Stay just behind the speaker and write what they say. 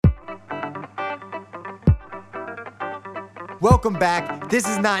Welcome back. This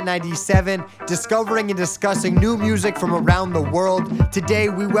is Not 97, discovering and discussing new music from around the world. Today,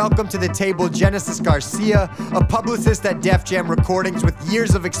 we welcome to the table Genesis Garcia, a publicist at Def Jam Recordings with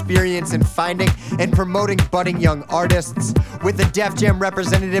years of experience in finding and promoting budding young artists. With a Def Jam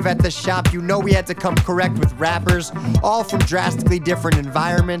representative at the shop, you know we had to come correct with rappers, all from drastically different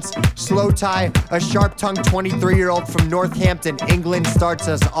environments. Slow Tie, a sharp-tongued 23-year-old from Northampton, England, starts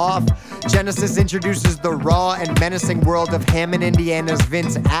us off. Genesis introduces the raw and menacing world of Hammond, Indiana's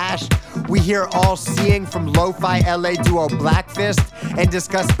Vince Ash. We hear All Seeing from lo-fi LA duo Black Fist and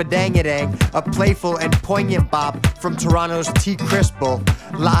discuss Badangadang, a playful and poignant bop from Toronto's T. Crispel.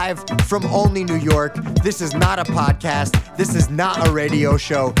 Live from only New York, this is not a podcast, this is not a radio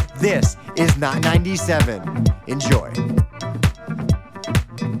show, this is Not 97. Enjoy.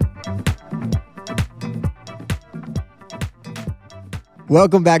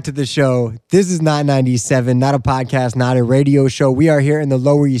 Welcome back to the show. This is Not 97, not a podcast, not a radio show. We are here in the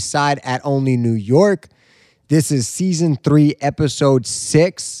Lower East Side at Only New York. This is Season 3, Episode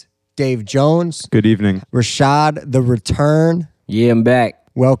 6. Dave Jones. Good evening. Rashad, The Return. Yeah, I'm back.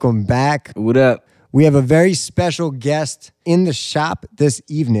 Welcome back. What up? We have a very special guest in the shop this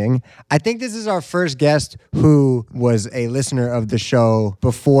evening. I think this is our first guest who was a listener of the show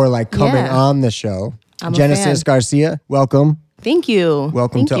before coming on the show. I'm Genesis Garcia, welcome. Thank you.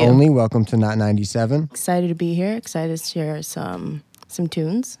 Welcome to Only. Welcome to Not 97. Excited to be here. Excited to share some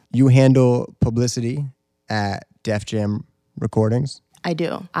tunes. You handle publicity at Def Jam Recordings. I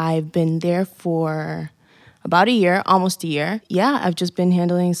do. I've been there for about a year, almost a year. Yeah, I've just been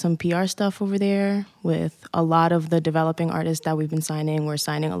handling some PR stuff over there with a lot of the developing artists that we've been signing. We're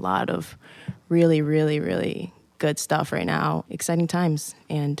signing a lot of really, really, really good stuff right now. Exciting times.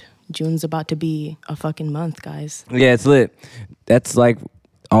 And June's about to be a fucking month, guys. Yeah, it's lit. That's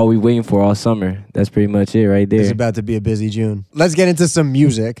all we waiting for all summer. That's pretty much it right there. It's about to be a busy June. Let's get into some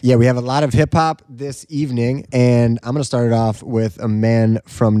music. Yeah, we have a lot of hip hop this evening, and I'm going to start it off with a man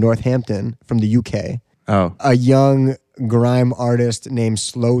from Northampton, from the UK. Oh. A young grime artist named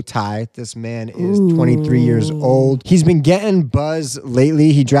Slow Tie. This man is 23 years old. He's been getting buzz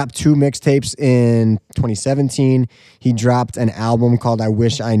lately. He dropped 2 mixtapes in 2017. He dropped an album called I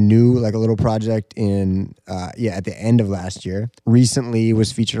Wish I Knew, like a little project at the end of last year. Recently he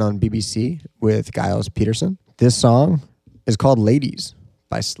was featured on BBC with Giles Peterson. This song is called Ladies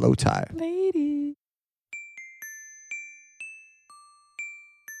by Slow Tie. Ladies.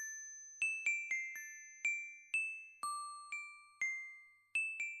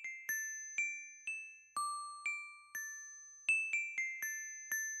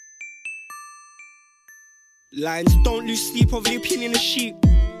 Lions don't lose sleep over the opinion of sheep.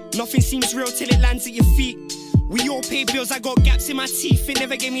 Nothing seems real till it lands at your feet. We all pay bills, I got gaps in my teeth. It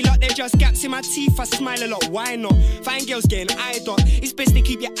never gave me luck, they're just gaps in my teeth. I smile a lot, why not? Fine girls getting eyed up. It's best to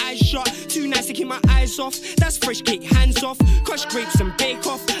keep your eyes shut. Too nice to keep my eyes off. That's fresh cake, hands off. Crush grapes and bake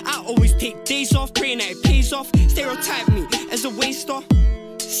off. I always take days off, praying that it pays off. Stereotype me as a waster.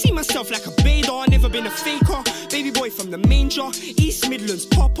 See myself like a bader, never been a faker. Baby boy from the manger, East Midlands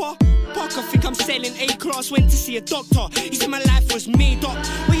popper. Parker think I'm selling A-class, went to see a doctor. He said my life was made up.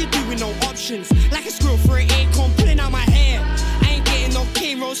 What you do with no options? Like a squirrel for an acorn, pulling out my hair. I ain't getting no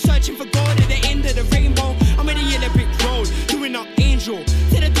K-roll, searching for gold at the end of the rainbow. I'm in the yellow brick road, doing up angel.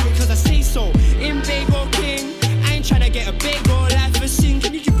 Did I do it cause I say so? In Bagel King, I ain't tryna get a bagel. Life a sin,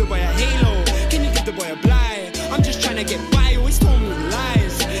 can you give the boy a halo? Can you give the boy a blind? I'm just tryna get by, always told me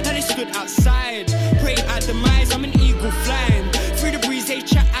lies. Now they stood outside, prayed at demise. I'm an eagle flying through the breeze, they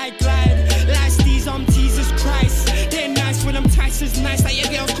chat, I glide. Last these, I'm Jesus Christ. They're nice when I'm twice as nice. Like your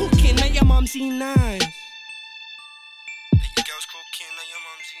girl's cooking, like your mom's eating nice. Like your girl's cooking, like your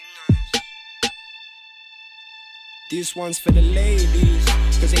mom's eating nice. This one's for the ladies,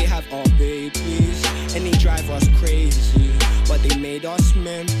 cause they have our babies and they drive us crazy, but they made us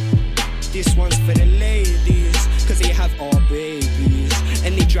men. This one's for the ladies, cause they have our babies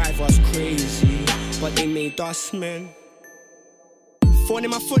and they drive us crazy, but they made us men. Thorn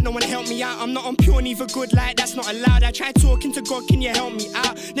in my foot, no one help me out. I'm not on pure, neither good, like that's not allowed. I tried talking to God, can you help me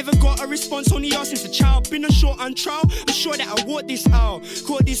out? Never got a response, only asked since a child. Been a short on trial, I'm sure that I walked this out.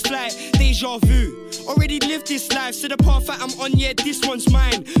 Caught this flight, deja vu. Already lived this life, so the path that I'm on, yeah, this one's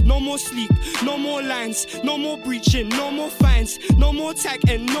mine. No more sleep, no more lines, no more breaching, no more fines, no more tag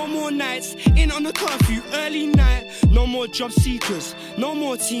and no more nights. In on the curfew, early night. No more job seekers, no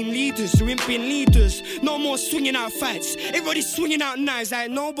more team leaders who ain't been leaders. No more swinging out fights, everybody's swinging out knives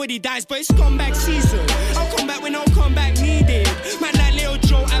like nobody dies, but it's comeback season. I'll come back when I'll come back needed. Man like Lil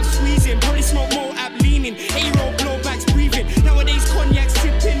Joe, I'm squeezing. Probably smoke more, I'm leaning. 8-year-old blowbacks breathing. Nowadays cognac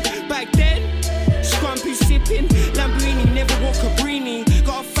sipping. Back then, scrumpy sipping. Lamborghini never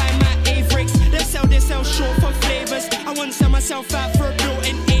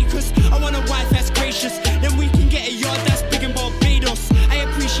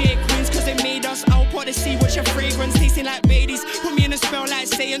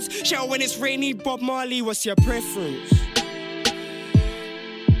Giants. Shower when it's rainy, Bob Marley, what's your preference?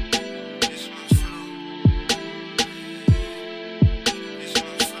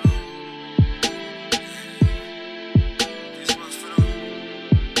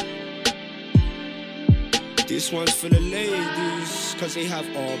 This one's for the ladies, cause they have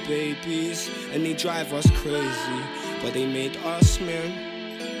all babies, and they drive us crazy, but they made us,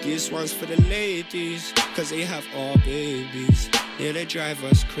 man. This one's for the ladies, cause they have all babies. Yeah, they drive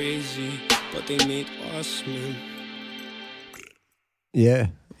us crazy, but they made us, man. Yeah.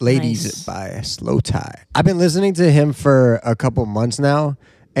 Ladies Nice. by Slow Tie. I've been listening to him for a couple months now,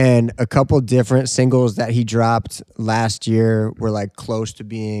 and a couple different singles that he dropped last year were like close to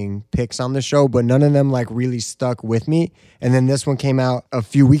being picks on the show, but none of them like really stuck with me. And then this one came out a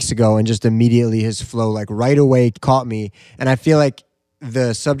few weeks ago, and just immediately his flow like right away caught me. And I feel like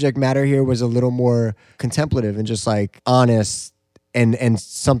the subject matter here was a little more contemplative and just like honest and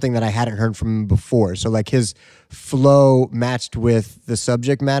something that I hadn't heard from him before. So like his flow matched with the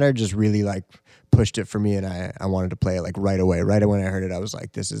subject matter just really like pushed it for me, and I wanted to play it like right away. Right when I heard it, I was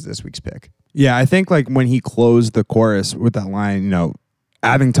like, this is this week's pick. Yeah, I think like when he closed the chorus with that line, you know,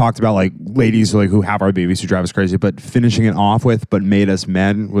 having talked about like ladies like who have our babies who drive us crazy, but finishing it off with "but made us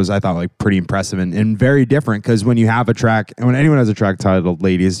men" was, I thought, like pretty impressive and very different, because when you have a track, and when anyone has a track titled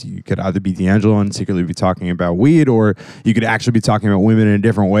 "Ladies," you could either be D'Angelo and secretly be talking about weed, or you could actually be talking about women in a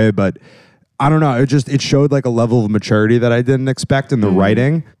different way. But I don't know, it showed like a level of maturity that I didn't expect in the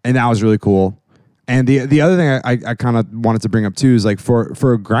writing, and that was really cool. And the other thing I kind of wanted to bring up too is like for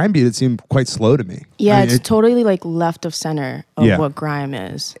a grime beat, it seemed quite slow to me. Yeah, I mean, it's totally like left of center of Yeah. what grime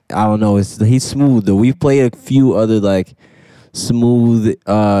is. I don't know. He's smooth though. We've played a few other like smooth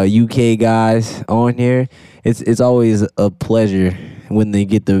UK guys on here. It's always a pleasure when they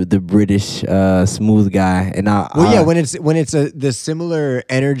get the British smooth guy. And When it's the similar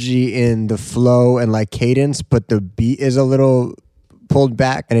energy in the flow and like cadence, but the beat is a little pulled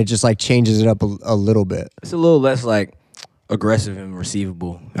back, and it just like changes it up a little bit. it's a little less like aggressive and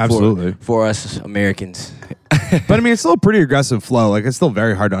receivable. Absolutely. for us Americans. But I mean, it's still a pretty aggressive flow. Like, it's still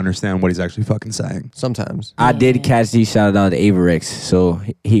very hard to understand what he's actually fucking saying. Sometimes. I did catch these shouted out to Averex. So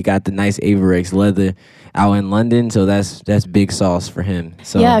he got the nice Averex leather out in London. So that's big sauce for him.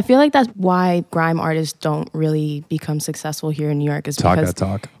 So Yeah, I feel like that's why grime artists don't really become successful here in New York, is Talk because that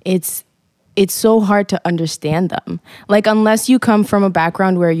talk. it's so hard to understand them. Like, unless you come from a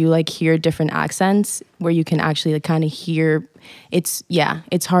background where you like hear different accents, where you can actually like kind of hear, it's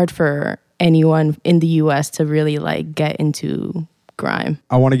hard for anyone in the US to really like get into grime.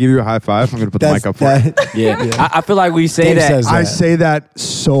 I want to give you a high five. I'm going to put the mic up for you. yeah. I feel like we say Dave that. says I say that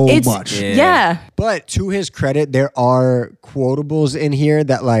so It's- much. Yeah. But to his credit, there are quotables in here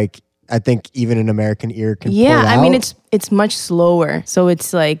that like I think even an American ear can pull out. I mean it's much slower, so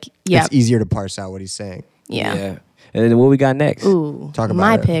it's like It's easier to parse out what he's saying. yeah. And then what we got next? Ooh, Talk about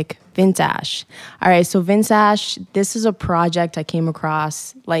my it. pick, Vince Ash. All right, so Vince Ash, this is a project I came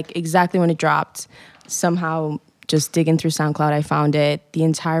across like exactly when it dropped. Somehow just digging through SoundCloud, I found it. The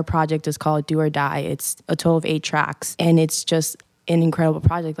entire project is called Do or Die. It's a total of 8 tracks, and it's just an incredible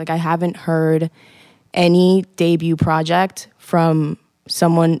project. Like, I haven't heard any debut project from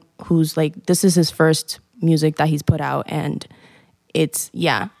someone who's like, this is his first music that he's put out, and it's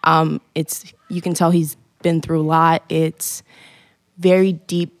you can tell he's been through a lot. It's very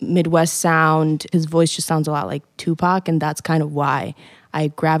deep Midwest sound. His voice just sounds a lot like Tupac, and that's kind of why I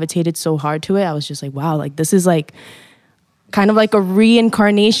gravitated so hard to it. I was just like, wow, like this is like kind of like a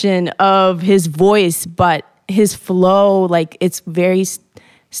reincarnation of his voice, but his flow, like it's very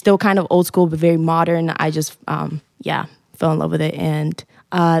still kind of old school, but very modern. I just, fell in love with it. And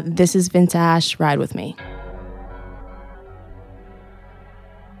this is Vince Ash, Ride With Me.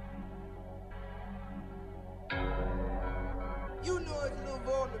 You know it's Lil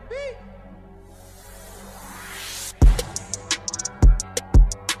Vo on the beat.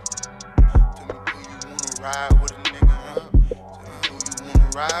 Tell me who you wanna ride with a nigga, huh? Tell me who you wanna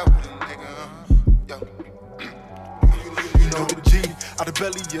ride with a nigga, huh? Yo. You know the G, out the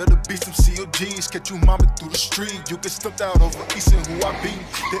belly of the beast, some COGs. Catch you mama through the street. You get stumped out over East and who I be.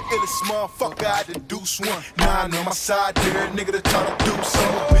 The illest motherfucker, I deduce one. 9 on my side, there, nigga to try to do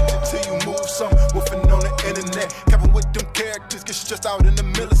something. Bitch until you move some. Wolfing on the internet. Capping with them characters, get stressed out in the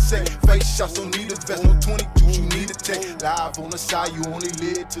millisect. Face shots don't need a vest, no 22, you need a tech. Live on the side, you only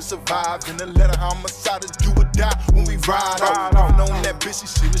live to survive. In the letter, homicide is do or die when we ride out. Living on that bitch, she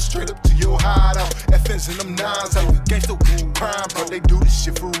send it straight up to your hideout. FNs and them nines out, we gangsta crime, but they do this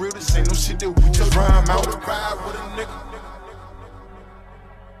shit for real. This ain't no shit that we just rhyme out. Ride with a nigga.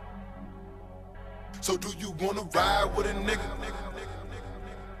 So do you wanna ride with a nigga?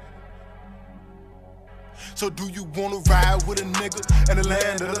 So do you wanna ride with a nigga in the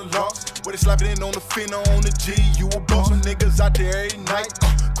land of the lost? Where they slapping in on the finna on the G? You a boss when niggas out there every night.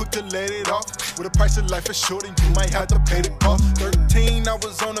 Quick to let it off. With the price of life is short and you might have to pay the cost. 13, I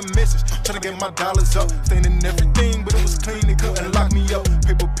was on a message, trying to get my dollars up. Staining everything, but it was clean, they couldn't lock me up.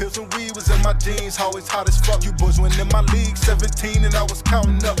 Paper pills and weed was in my jeans, always hot as fuck. You boys went in my league, 17 and I was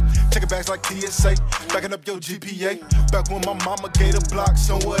counting up. Checking bags like TSA, backing up your GPA. Back when my mama gave a block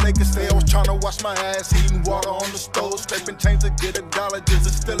somewhere they could stay. I was trying to wash my ass, heating water on the stove. Scraping change to get $1, just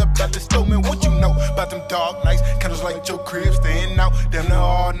is still about the stove. Man, what you know about them dark nights? Candles like your crib, staying out, damn near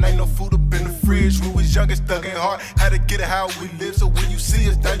all night. No food up in the fridge, we was young and stuck in hard. Had to get it how we live, so when you see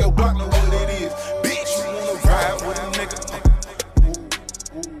us down your block, know what it is. Bitch, you wanna ride with a nigga?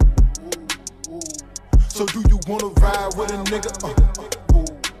 So do you wanna ride with a nigga?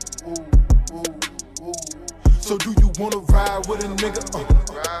 So do you wanna ride with a nigga?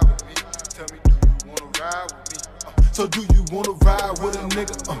 Ride with me. Tell me, do you wanna ride with me? So do you wanna ride with a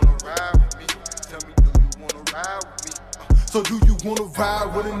nigga? Ride with me. Tell me, do you wanna ride with me? So do you wanna ride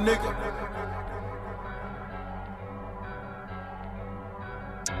with a nigga?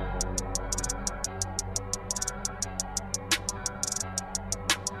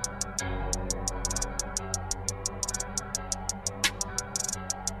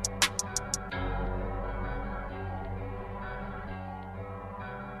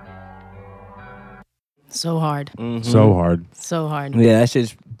 So hard. So hard. So hard. Yeah, that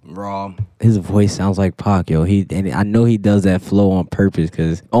shit's raw. His voice sounds like Pac, yo. And I know he does that flow on purpose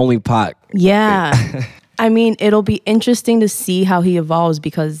because only Pac. Yeah. I mean, it'll be interesting to see how he evolves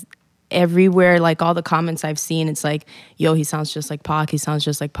because everywhere, like all the comments I've seen, it's like, yo, he sounds just like Pac. He sounds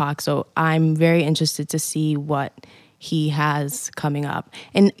just like Pac. So I'm very interested to see what he has coming up.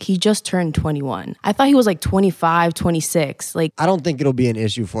 And he just turned 21. I thought he was like 25, 26. Like, I don't think it'll be an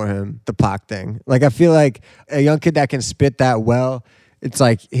issue for him, the Pac thing. Like, I feel like a young kid that can spit that well, it's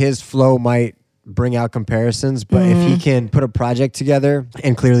like his flow might bring out comparisons, but if he can put a project together,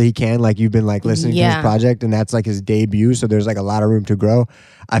 and clearly he can, like you've been like listening to his project, and that's like his debut, so there's like a lot of room to grow.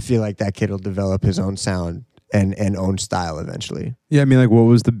 I feel like that kid will develop his own sound and own style eventually. Yeah, I mean, like, what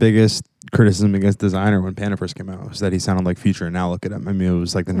was the biggest criticism against Designer when Panda first came out? Was that he sounded like Future, and now look at him. I mean, it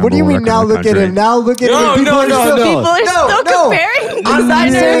was like the number What do you one mean record now in the look at country. him? Now look at him. People are still comparing I'm not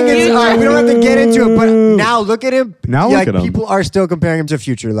Designer saying and it's Future. all right, we don't have to get into it, but now look at him. Now look at him. People are still comparing him to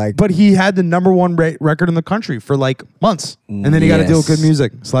Future. Like, But he had the number one record in the country for like months, and then he got to deal with good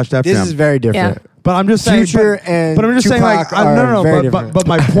music / Def this Jam. is very different. Yeah. But I'm just saying, Future and but I'm just saying, like, Tupac are very different. but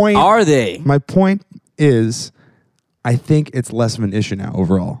my point, Are they? my point is, I think it's less of an issue now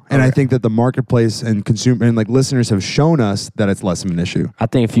overall, and I think that the marketplace and consumer and like listeners have shown us that it's less of an issue. I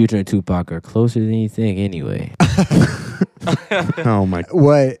think Future and Tupac are closer than you think anyway. Oh my!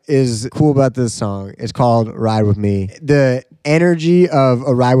 What is cool about this song? It's called "Ride with Me." The energy of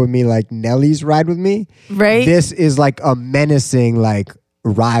a "Ride with Me," like Nelly's "Ride with Me," Right. This is like a menacing, like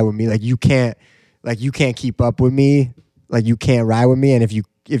ride with me. Like you can't keep up with me. Like you can't ride with me. And if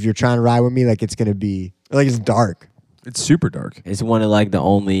you're trying to ride with me, like it's gonna be like it's dark. It's super dark. It's one of like the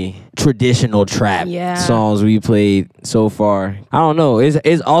only traditional trap Yeah. songs we played so far. I don't know.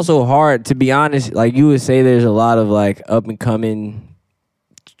 It's also hard, to be honest. Like you would say, there's a lot of like up and coming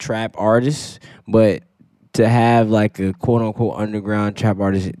trap artists, but to have like a quote unquote underground trap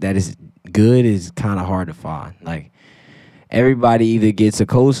artist that is good is kind of hard to find. Like everybody either gets a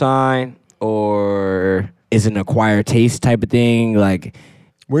cosign or is an acquired taste type of thing. Like,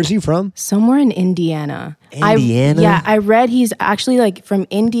 Where's he from? Somewhere in Indiana. Indiana? I read he's actually like from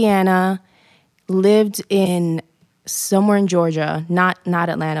Indiana, lived in somewhere in Georgia, not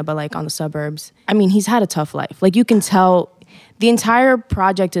Atlanta, but like on the suburbs. I mean, he's had a tough life. Like you can tell the entire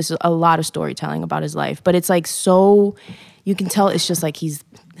project is a lot of storytelling about his life, but it's like so, you can tell it's just like he's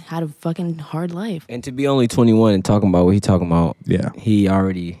had a fucking hard life. and to be only 21 and talking about what he's talking about, Yeah. he's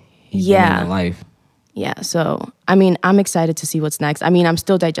living Yeah. a life. Yeah, so I mean, I'm excited to see what's next. I mean, I'm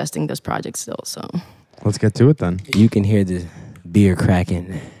still digesting this project still, so. Let's get to it then. You can hear the beer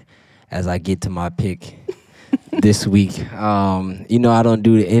cracking as I get to my pick this week. You know I don't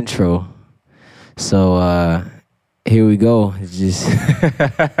do the intro, so here we go. It's just We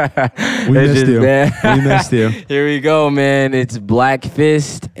it's missed just you. bad. We missed you. Here we go, man. It's Black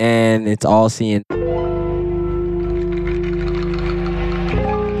Fist, and it's all seeing.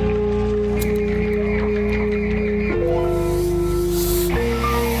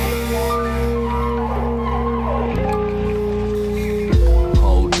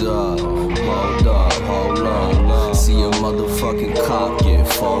 Hold up. See a motherfucking cop get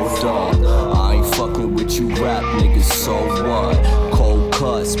fold up. I ain't fucking with you rap niggas, so what? cold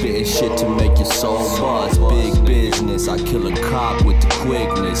cut, spitting shit to make your soul buzz. Big business, I kill a cop with the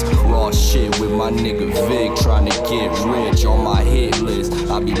quickness. Raw shit with my nigga Vic, trying to get rich on my hit list.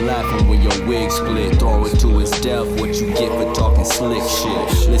 I be laughing when your wig split, throw it to his death. What you get for talking slick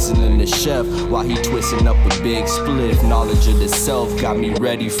shit? Listening to Chef while he twisting up a big spliff. Knowledge of the self got me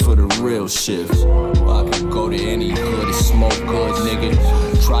ready for the real shift. I could go to any hood and smoke good,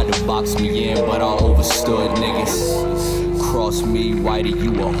 nigga. Tried to box me in, but I overstood niggas. Cross me, whitey,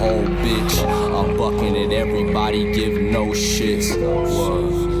 you a whole bitch. I'm bucking at everybody, give no shits.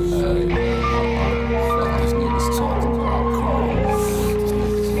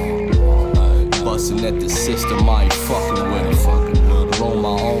 Bustin' at the system, I ain't fucking with it. Roll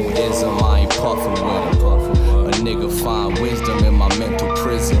my own ism, I ain't puffin' with it. A nigga find wisdom in my mental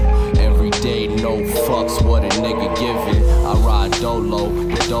prison. Every day, no fucks, what a nigga give it. I ride dolo,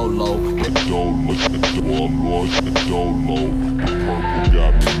 dolo. Dolo. Purple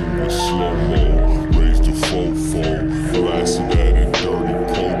got me moving slow-mo. Raised the fofo, blasted at it, dirty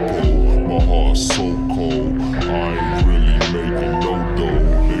popo. My heart's so cold, I ain't really making no dough.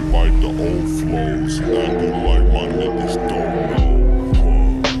 They bite the old flows, acting like my niggas don't know.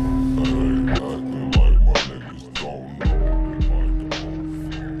 Acting like my niggas don't know. They bite the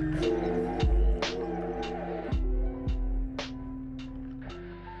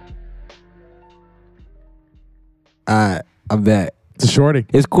Alright, I'm back. It's a shorty.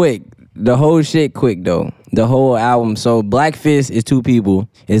 It's quick. The whole shit quick though. The whole album. So Black Fist is two people.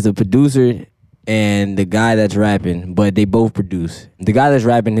 It's the producer and the guy that's rapping, but they both produce. The guy that's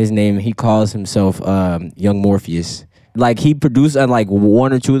rapping, his name, he calls himself Young Morpheus. Like he produced on like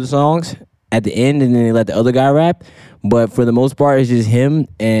one or two of the songs at the end, and then they let the other guy rap. But for the most part, it's just him,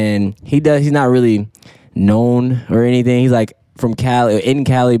 and he's not really known or anything. He's like from Cali, in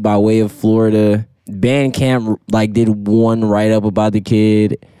Cali by way of Florida. Bandcamp like did one write up about the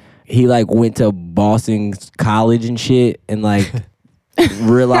kid. He like went to Boston College and shit, and like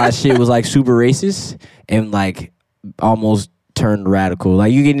realized shit was like super racist, and like almost turned radical.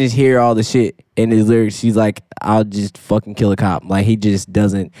 Like you can just hear all the shit in his lyrics. He's like, I'll just fucking kill a cop. Like he just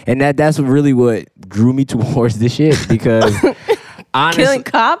doesn't, and that's really what drew me towards this shit, because honestly, Killing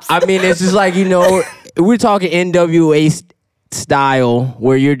cops? I mean, it's just like, you know, we're talking NWA style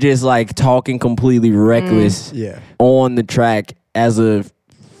where you're just like talking completely reckless on the track as a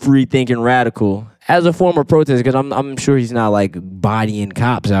free thinking radical, as a form of protest, because I'm sure he's not like bodying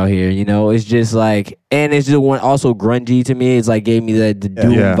cops out here, you know. It's just like, and it's just one also grungy to me. It's like gave me the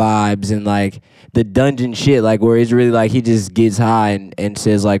Doom vibes and like the dungeon shit, like where it's really like he just gets high and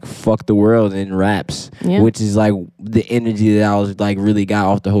says like fuck the world and raps, which is like the energy that I was like really got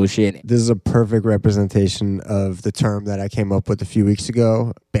off the whole shit. This is a perfect representation of the term that I came up with a few weeks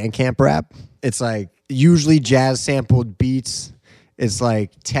ago, Bandcamp rap. It's like usually jazz sampled beats. It's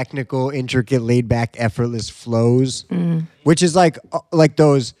like technical, intricate, laid back, effortless flows, which is like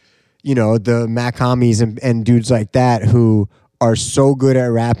those, you know, the Mac homies and dudes like that who are so good at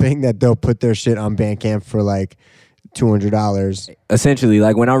rapping that they'll put their shit on Bandcamp for like $200. Essentially,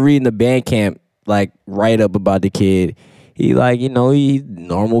 like when I'm reading the Bandcamp like write up about the kid, he like, you know, he's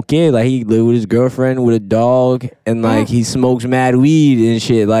normal kid. Like he live with his girlfriend with a dog, and like he smokes mad weed and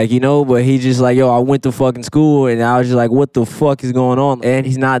shit. Like, you know, but he just like, yo, I went to fucking school, and I was just like, what the fuck is going on? And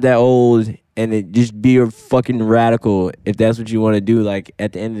he's not that old, and it just be a fucking radical if that's what you want to do. Like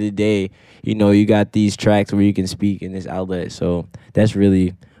at the end of the day, you know, you got these tracks where you can speak in this outlet. So that's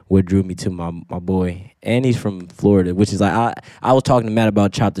really what drew me to my boy. And he's from Florida, which is like, I was talking to Matt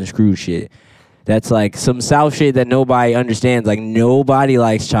about chopped and screwed shit. That's like some South shit that nobody understands. Like nobody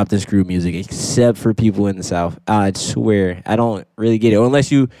likes chopped and screwed music except for people in the South. I swear, I don't really get it,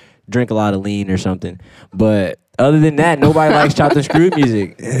 unless you drink a lot of lean or something. But other than that, nobody likes chopped and screwed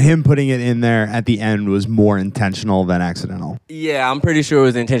music. Him putting it in there at the end was more intentional than accidental. Yeah, I'm pretty sure it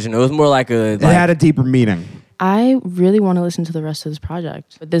was intentional. It was more like it had a deeper meaning. I really want to listen to the rest of this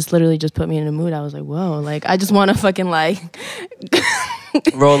project, but this literally just put me in a mood. I was like, whoa, like I just want to fucking like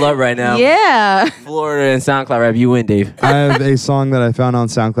roll up right now. Yeah. Florida and SoundCloud rap. You win, Dave. I have a song that I found on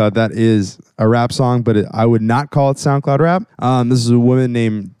SoundCloud that is a rap song, but I would not call it SoundCloud rap. This is a woman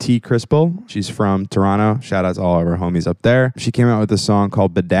named T. Crispel. She's from Toronto. Shout out to all of our homies up there. She came out with a song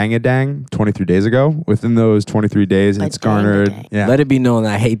called Badangadang 23 days ago. Within those 23 days, it's garnered. Yeah. Let it be known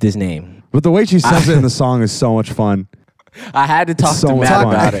that I hate this name. But the way she says it in the song is so much fun. I had to talk to Matt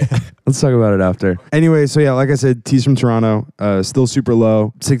about it. Let's talk about it after. Anyway, so yeah, like I said, T's from Toronto, still super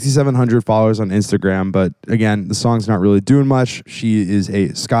low, 6,700 followers on Instagram. But again, the song's not really doing much. She is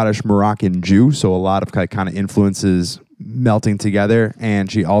a Scottish Moroccan Jew, so a lot of kind of influences melting together.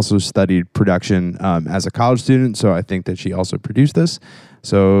 And she also studied production as a college student. So I think that she also produced this.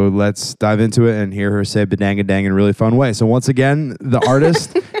 So let's dive into it and hear her say Badanga Dang in a really fun way. So once again, the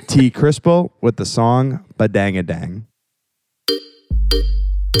artist, T. Crispel, with the song Badanga Dang.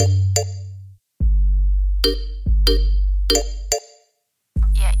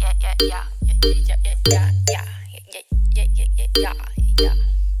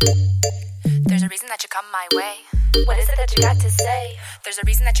 There's a reason that you come my way. What is it that you got to say? There's a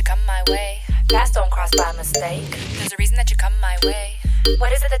reason that you come my way. Paths don't cross by mistake. There's a reason that you come my way.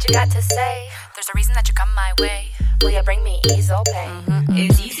 What is it that you got to say? There's a reason that you come my way. Will you bring me ease or pain?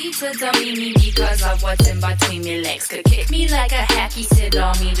 It's easy to dummy me because of what's in between me legs. Could kick me like a hacky, sit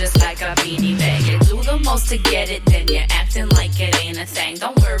on me just like a beanie bag. You do the most to get it, then you're acting like it ain't a thing.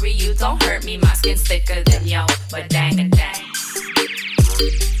 Don't worry, you don't hurt me, my skin's thicker than yo. But dang a dang.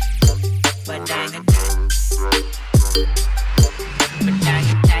 But dang a dang. But dang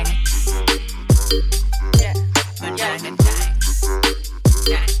a dang. Yeah. But dang a dang.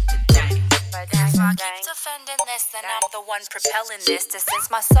 Dang a dang. If I keep defending this, then I'm the one propelling this. Distance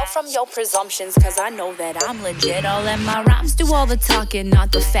myself from your presumptions, cause I know that I'm legit. I'll let my rhymes do all the talking,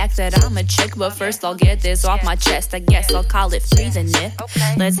 not the fact that I'm a chick. But first I'll get this off my chest, I guess I'll call it breathing it.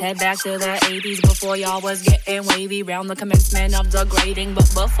 Let's head back to the 80s before y'all was getting wavy round the commencement of degrading. But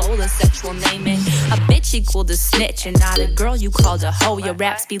before the sexual naming, a bitch equal to snitch and not a girl you called a hoe. Your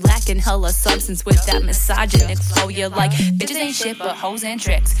raps be lacking hella substance with that misogynic flow. You're like, bitches ain't shit but hoes and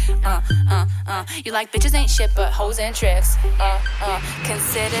tricks. You like bitches ain't shit but hoes and tricks.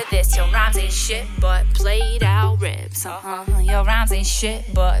 Consider this, your rhymes ain't shit but played out rips. Your rhymes ain't shit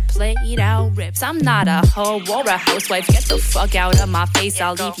but played out rips. I'm not a hoe or a housewife. Get the fuck out of my face.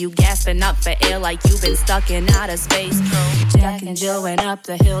 I'll leave you gasping up for air like you've been stuck in outer space. Jack and Jill went up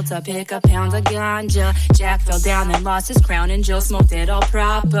the hill to pick a pound of ganja. Jack fell down and lost his crown, and Jill smoked it all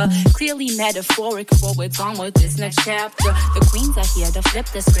proper. Clearly metaphoric for what's on with this next chapter. The queens are here to flip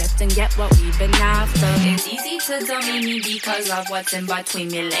the script and get what we've been after. It's easy to dummy me because of what's in between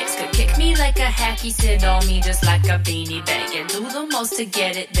me legs. Could kick me like a hacky, sit on me just like a beanie bag. You do the most to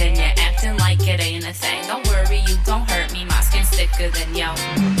get it, then you're acting like it ain't a thing. Don't worry, you don't hurt me, my skin's thicker than yo.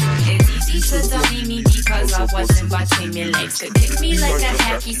 It's easy to dummy me because of what's in between me legs. Could kick me like a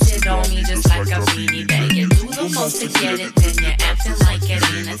hacky, sit on me just like a beanie bag. You do the most to get it, then you're acting like it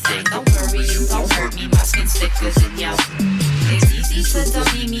ain't a thing. Don't worry, you don't hurt me, my skin's thicker than yo. It's easy to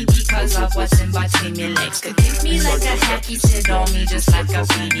dummy me because of what's in between me legs. Could kick me like a hacky, sit on me just like a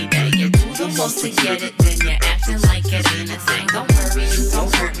beanie bag. You do the most to get it, then you're acting like it ain't a thing. Don't worry, you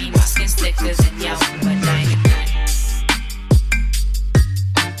don't hurt me, my skin's thicker than yo. But dang a dang.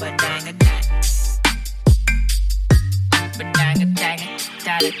 But dang a dang. But dang a dang.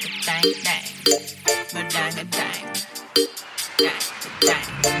 Da da da dang dang. But dang a dang. Dang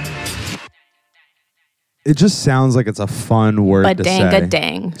dang. It just sounds like it's a fun word to say. Badanga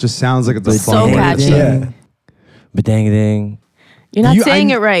dang. It just sounds like it's a So fun word catchy. to say. Badanga dang. You're not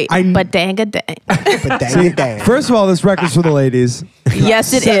saying it right. Badanga dang. Badanga dang. First of all, this record's for the ladies.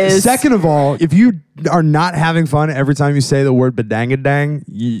 Yes, it is. Second of all, if you are not having fun every time you say the word badanga dang,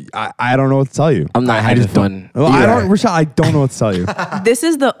 I don't know what to tell you. I'm not I having just don't- fun. Well, I don't, Rashad, I don't know what to tell you. This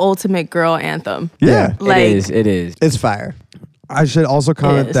is the ultimate girl anthem. Yeah. Like, It is. It's fire. I should also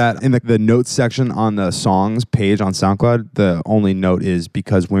comment Yes. that in the notes section on the songs page on SoundCloud, the only note is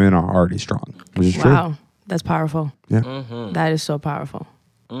because women are already strong, which is true. wow. That's powerful. Yeah. That is so powerful.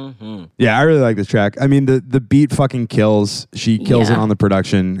 Yeah, I really like this track. I mean, the beat fucking kills. She kills it Yeah. on the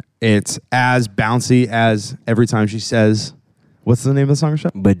production. It's as bouncy as every time she says, what's the name of the song,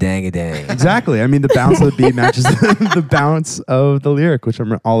 Rashad? Badanga dang. Exactly. I mean, the bounce of the beat matches the bounce of the lyric, which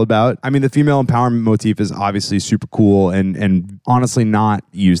I'm all about. I mean, the female empowerment motif is obviously super cool and honestly not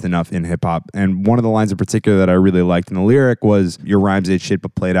used enough in hip hop. And one of the lines in particular that I really liked in the lyric was, your rhymes ain't shit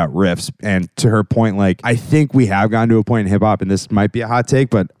but played out riffs. And to her point, like, I think we have gotten to a point in hip hop, and this might be a hot take,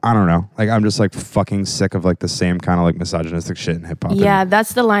 but I don't know. Like, I'm just like fucking sick of like the same kind of like misogynistic shit in hip hop. Yeah,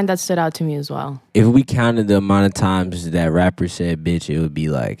 that's the line that stood out to me as well. If we counted the amount of times that rappers said bitch, it would be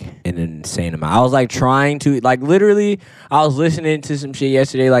like an insane amount. I was like trying to, like literally, I was listening to some shit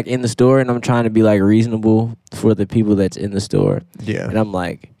yesterday, like in the store, and I'm trying to be like reasonable for the people that's in the store. Yeah. And I'm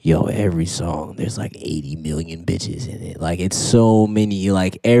like, yo, every song, there's like 80 million bitches in it. Like, it's so many,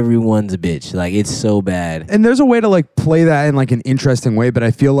 like everyone's a bitch. Like, it's so bad. And there's a way to like play that in like an interesting way, but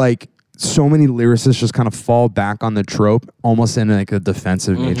I feel like so many lyricists just kind of fall back on the trope almost in like a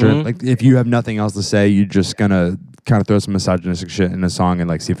defensive nature. Like if you have nothing else to say, you're just gonna kind of throw some misogynistic shit in a song and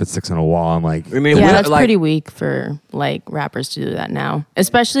like see if it sticks on a wall and like. I mean, Yeah, that's pretty weak for like rappers to do that now,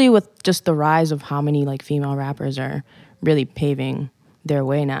 especially with just the rise of how many like female rappers are really paving their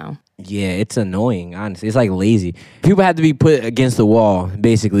way now. Yeah, it's annoying, honestly. It's like lazy. People have to be put against the wall,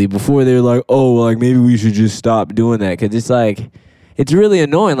 basically, before they're like, oh, like maybe we should just stop doing that. Because it's like, it's really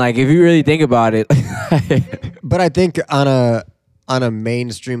annoying. Like, if you really think about it. But I think on a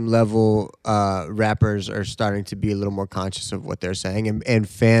mainstream level, rappers are starting to be a little more conscious of what they're saying, and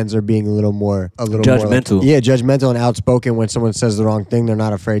fans are being a little more judgmental. More like, judgmental and outspoken. When someone says the wrong thing, they're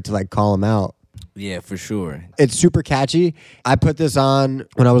not afraid to like call them out. Yeah, for sure. It's super catchy. I put this on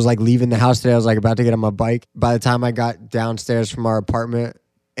when I was like leaving the house today. I was like about to get on my bike. By the time I got downstairs from our apartment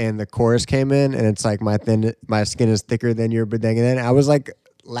and the chorus came in, and it's like my skin is thicker than your bedangin', I was like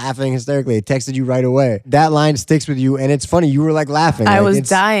laughing hysterically. I texted you right away. That line sticks with you, and it's funny. You were like laughing. I like, was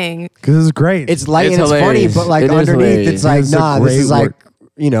dying. Because it's great. It's light It's and it's hilarious. funny, but like It is underneath, hilarious. it's like, It's a nah, this great is like,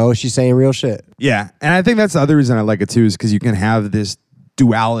 work. she's saying real shit. Yeah, and I think that's the other reason I like it too, is because you can have this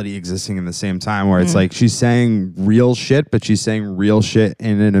duality existing in the same time, where it's like she's saying real shit, but she's saying real shit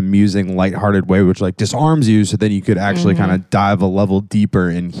in an amusing, lighthearted way, which like disarms you, so then you could actually kind of dive a level deeper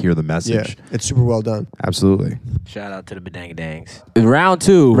and hear the message. Yeah, it's super well done. Absolutely. Shout out to the Bedangadangs. Round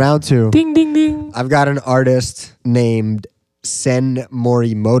two. Round two. Ding, ding, ding. I've got an artist named Sen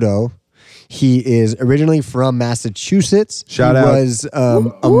Morimoto. He is originally from Massachusetts. Shout he out. was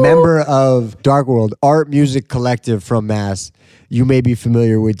a member of Dark World, art music collective from Mass. You may be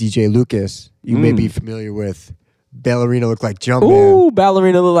familiar with DJ Lucas. You may be familiar with Ballerina Look Like Jumpman. Ooh,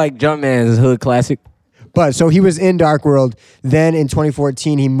 Ballerina Look Like Jumpman is a hood classic. But so he was in Dark World. Then in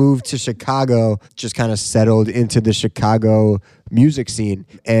 2014, he moved to Chicago, just kind of settled into the Chicago music scene.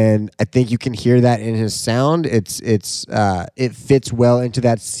 And I think you can hear that in his sound. It fits well into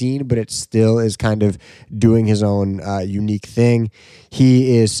that scene, but it still is kind of doing his own unique thing.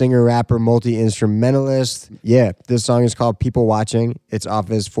 He is singer, rapper, multi-instrumentalist. Yeah, this song is called People Watching. It's off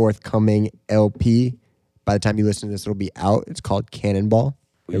his forthcoming LP. By the time you listen to this, it'll be out. It's called Cannonball.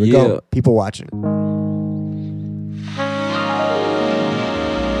 Here we go. People Watching.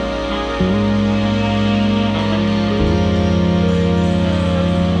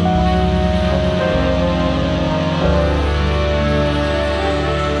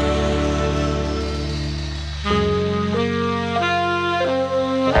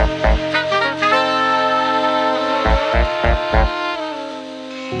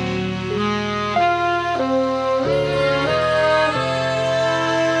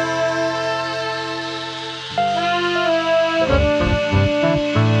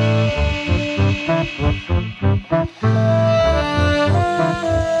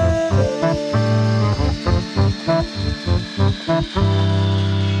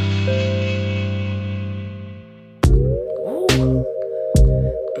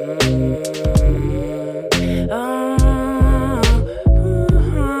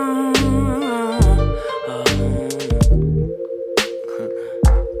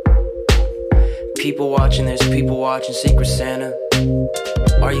 People watching, there's people watching Secret Santa.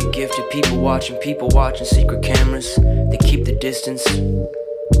 Are you gifted? People watching secret cameras. They keep the distance.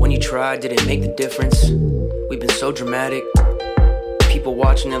 When you tried, did it make the difference? We've been so dramatic. People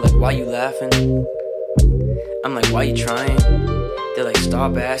watching, they're like, why you laughing? I'm like, why you trying? They're like,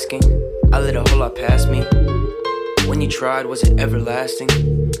 stop asking. I let a whole lot past me. When you tried, was it everlasting?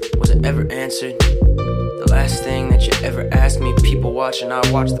 Was it ever answered? The last thing that you ever asked me. People watching, I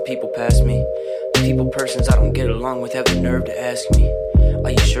watch the people pass me. The people persons I don't get along with have the nerve to ask me, are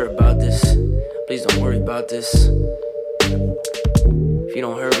you sure about this? Please don't worry about this. If you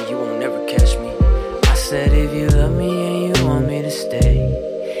don't hurry, you won't never catch me. I said if you love me and you want me to stay,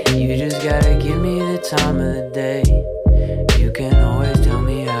 you just gotta give me the time of the day. You can always tell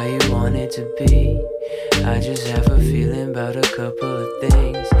me how you want it to be. I just have a feeling about a couple of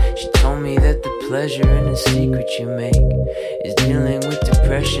things. She told me that the pleasure and the secret you make is dealing with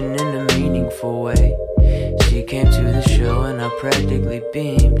depression in a meaningful way. She came to the show and I practically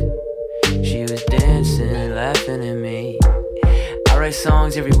beamed. She was dancing and laughing at me. I write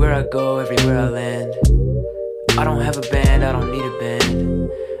songs everywhere I go, everywhere I land. I don't have a band, I don't need a band.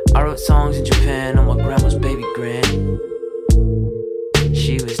 I wrote songs in Japan on my grandma's baby grand.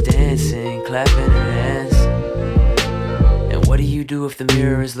 She was dancing, clapping her hands. And what do you do if the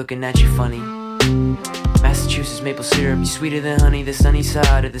mirror is looking at you funny? Massachusetts maple syrup, you sweeter than honey. The sunny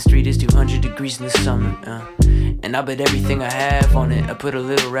side of the street is 200 degrees in the summer. And I bet everything I have on it. I put a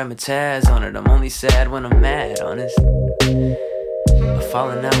little Ramataz on it. I'm only sad when I'm mad, honest. A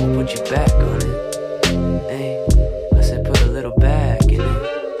falling out will put you back on it. Hey, I said put a little back in it.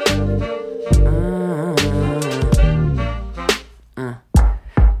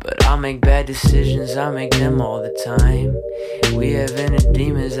 But I'm make bad decisions, I make them all the time. We have inner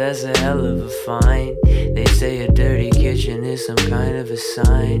demons, that's a hell of a find. They say a dirty kitchen is some kind of a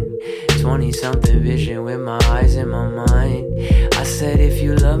sign. 20-something vision with my eyes in my mind. I said if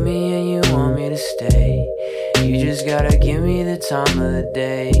you love me and you want me to stay, you just gotta give me the time of the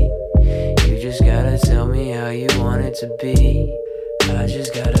day. You just gotta tell me how you want it to be. I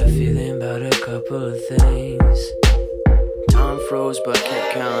just got a feeling about a couple of things. Time froze but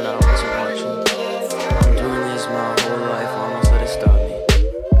kept counting, I wasn't watching. I'm doing this my whole life, almost let it stop me.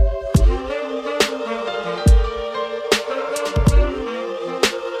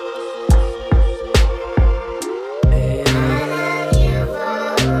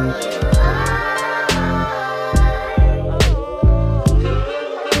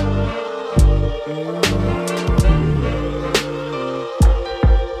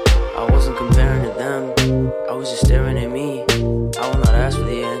 I wasn't comparing to them, I was just staring at me. I will not ask for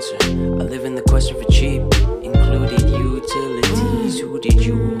the answer, I live in the question for cheap. Included utilities, who did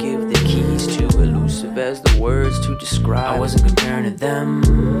you give the keys to? Elusive as the words to describe. I wasn't comparing to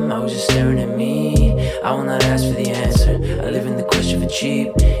them, I was just staring at me. I will not ask for the answer, I live in the question for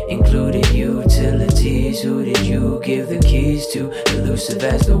cheap. Included utilities, who did you give the keys to? Elusive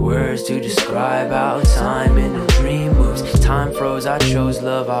as the words to describe how time in a dream moves. Time froze, I chose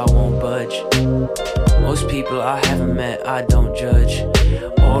love, I won't budge. Most people I haven't met, I don't judge.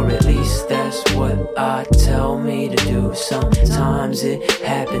 Or at least that's what I tell me to do. Sometimes it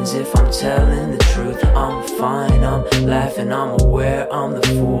happens if I'm telling the truth. I'm fine, I'm laughing, I'm aware I'm the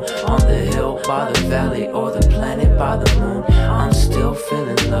fool. On the hill, by the valley, or the planet by the moon, I'm still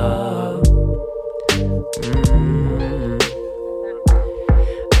feeling love.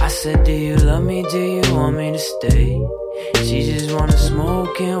 I said, do you love me, do you want me to stay? She just wanna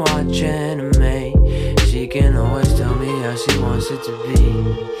smoke and watch anime. She can always tell me how she wants it to be.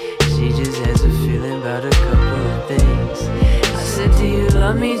 She just has a feeling about a couple of things. I said, do you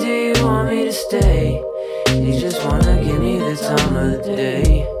love me, do you want me to stay? She just wanna give me the time of the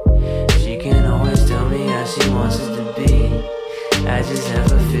day. She can always tell me how she wants it to be. I just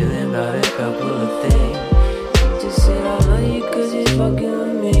have a feeling about a couple of things. She just said I love you cause you're fucking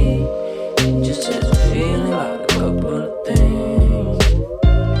with me. She just has a feeling about a couple of things.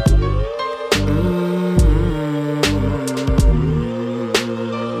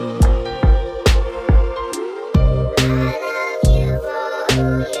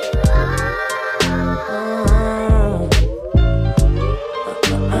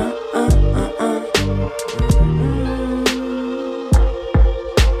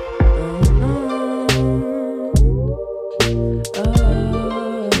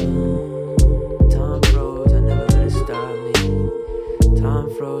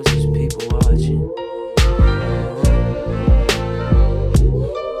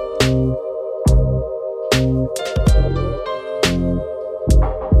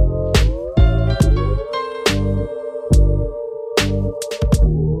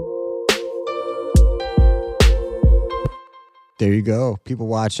 There you go. People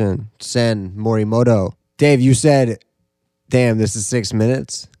watching. Sen Morimoto. Dave, you said, damn, this is 6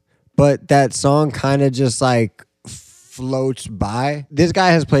 minutes. But that song kind of just like floats by. This guy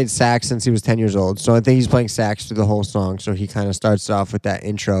has played sax since he was 10 years old. So I think he's playing sax through the whole song. So he kind of starts off with that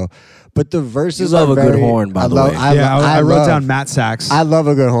intro. But the verses you love are a very, good horn, by the way. I wrote down Matt Sax. I love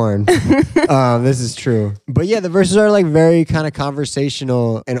a good horn. This is true. But yeah, the verses are like very kind of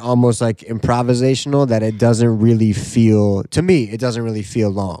conversational and almost like improvisational that it doesn't really feel, to me, it doesn't really feel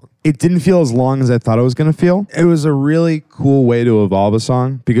long. It didn't feel as long as I thought it was going to feel. It was a really cool way to evolve a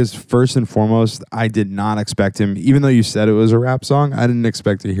song because first and foremost, I did not expect him, even though you said it was a rap song, I didn't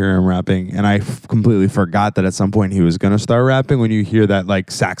expect to hear him rapping. And I completely forgot that at some point he was going to start rapping when you hear that like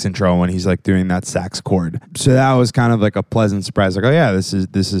sax intro when he's like doing that sax chord. So that was kind of like a pleasant surprise. Like, oh yeah, this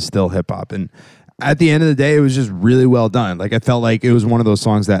is still hip hop. And at the end of the day, it was just really well done. Like I felt like it was one of those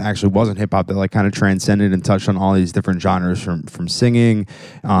songs that actually wasn't hip hop that like kind of transcended and touched on all these different genres from singing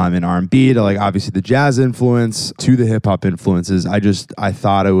and R&B to like obviously the jazz influence to the hip hop influences. I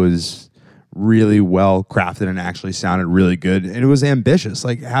thought it was really well crafted and actually sounded really good. And it was ambitious.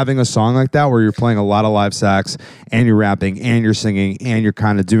 Like having a song like that where you're playing a lot of live sax and you're rapping and you're singing and you're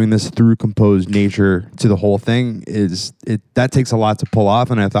kind of doing this through composed nature to the whole thing that takes a lot to pull off.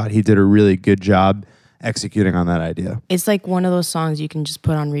 And I thought he did a really good job executing on that idea. It's like one of those songs you can just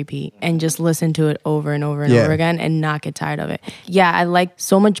put on repeat and just listen to it over and over and over again and not get tired of it. Yeah, I like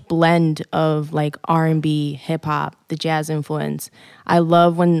so much blend of like R&B, hip hop, the jazz influence. I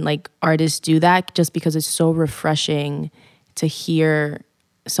love when like artists do that just because it's so refreshing to hear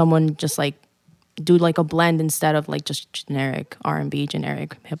someone just like do like a blend instead of like just generic R&B,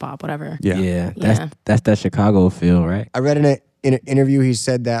 generic hip hop, whatever. Yeah. That's that Chicago feel, right? I read in an interview, he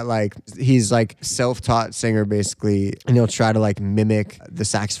said that like he's like self-taught singer basically, and he'll try to like mimic the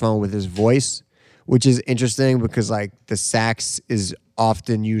saxophone with his voice, which is interesting because like the sax is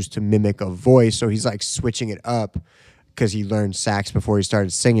often used to mimic a voice, so he's like switching it up because he learned sax before he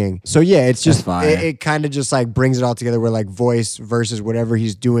started singing. So yeah, it's just it kind of just like brings it all together where like voice versus whatever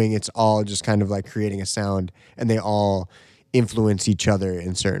he's doing, it's all just kind of like creating a sound, and they all influence each other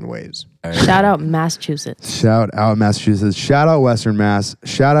in certain ways. Shout out Massachusetts. Shout out Massachusetts. Shout out Western Mass.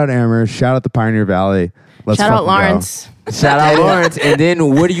 Shout out Amherst. Shout out the Pioneer Valley. Let's Shout out fucking go. Lawrence. Shout out Lawrence. And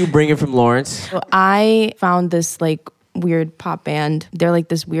then what are you bringing from Lawrence? So I found this like weird pop band. They're like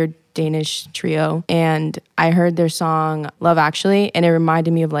this weird Danish trio, and I heard their song Love Actually, and it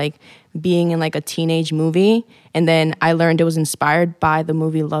reminded me of like being in like a teenage movie, and then I learned it was inspired by the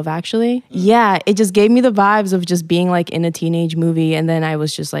movie Love Actually. Yeah, it just gave me the vibes of just being like in a teenage movie, and then I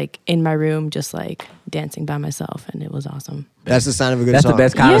was just like in my room just like dancing by myself, and it was awesome. That's the sign of a good That's song. the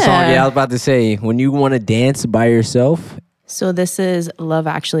best kind of song. Yeah, I was about to say, when you want to dance by yourself. So this is Love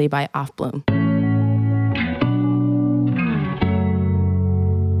Actually by Off Bloom.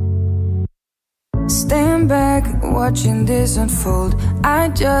 Stand back, watching this unfold. I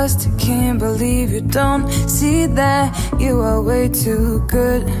just can't believe you don't see that you are way too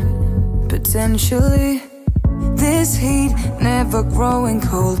good. Potentially, this heat never growing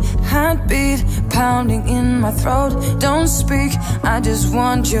cold. Heartbeat pounding in my throat. Don't speak, I just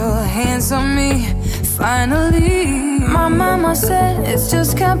want your hands on me. Finally, my mama said it's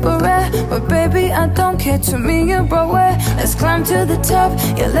just cabaret, but baby, I don't care. To me, you're Broadway. Let's climb to the top,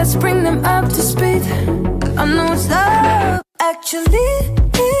 yeah, let's bring them up to speed. I know it's love, actually.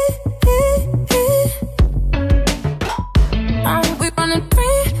 We running free.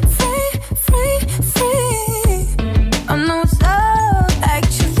 I know it's love,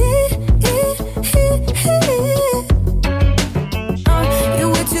 actually. You're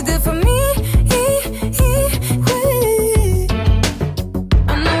way too good for me.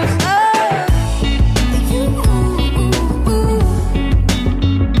 I know it's love. I know it's love.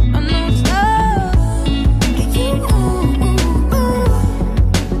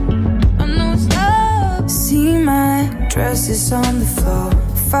 I know it's love. See my dress is on the floor.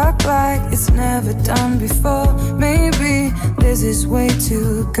 Fuck like it's never done before. Maybe this is way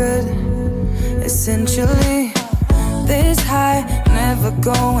too good. Essentially, this high, never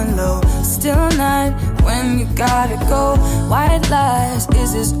going low. Still night when you gotta go. White lies,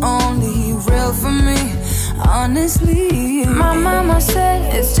 is this only real for me? Honestly, my mama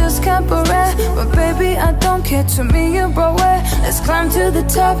said it's just cabaret, but baby, I don't care. To me, you're Broadway. Let's climb to the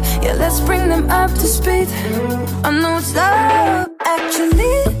top, yeah, let's bring them up to speed. I know it's love,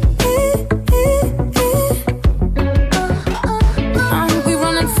 actually. We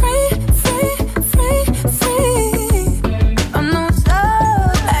running free. I know it's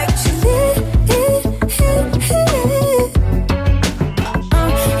love, actually.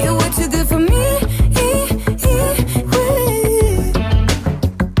 You're way too good for me.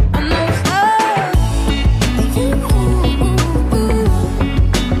 I know it's love.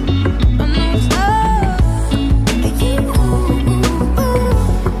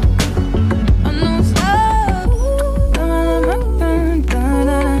 I know it's love. I know it's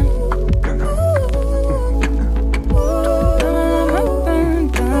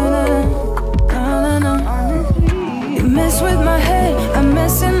You mess with my head, I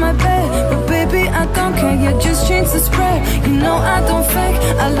mess in my bed, but baby, I don't care, you just change the spread. You know I don't fake,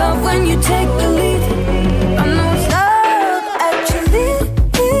 I love when you take the lead. I know it's love, actually.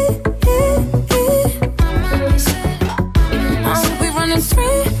 We running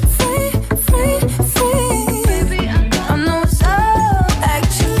free. I know it's love,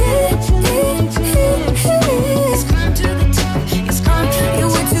 actually. It's climb to the top, it's climb. You're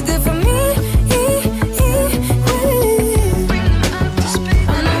way too good for me.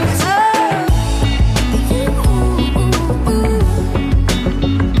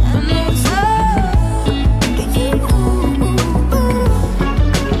 I know it's love. I know it's love.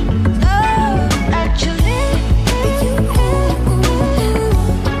 Love, actually.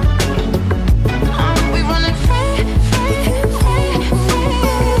 We running free.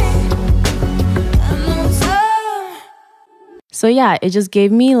 I know it's love. So yeah, it just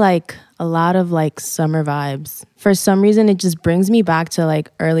gave me like a lot of like summer vibes. For some reason, it just brings me back to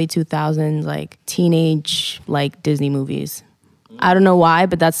like early 2000s, like teenage like Disney movies. I don't know why,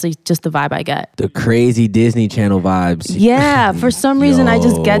 but that's like just the vibe I get. The crazy Disney Channel vibes. Yeah, for some reason I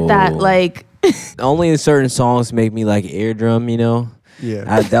just get that like Only certain songs make me like eardrum, you know?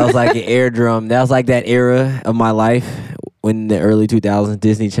 Yeah. That was like an air drum. That was like that era of my life. When in the early 2000s,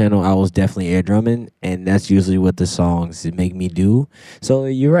 Disney Channel, I was definitely air drumming, and that's usually what the songs make me do. So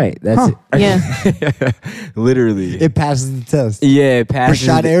you're right. That's it. Yeah. Literally. It passes the test. Yeah, it passes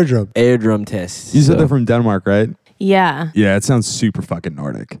Rashad the air drum. air drum test. You said they're from Denmark, right? Yeah. Yeah, it sounds super fucking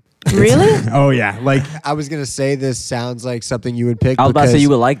Nordic. Really? Oh yeah, like I was gonna say this sounds like something you would pick. I was about to say because you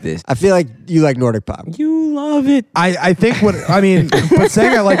would like this. I feel like you like Nordic pop. You love it. I think what I mean, but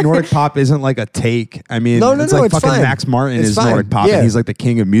saying I like Nordic pop isn't like a take. I mean, No, it's no, like it's fucking fine. Max Martin It's is fine. Nordic pop, Yeah. and he's like the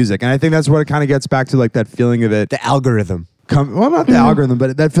king of music. And I think that's what it kind of gets back to, like that feeling of it. The algorithm. Well, not the algorithm,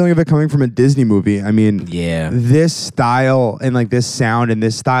 but that feeling of it coming from a Disney movie. I mean, Yeah. this style and like this sound and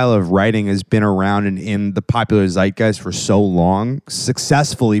this style of writing has been around and in the popular zeitgeist for so long,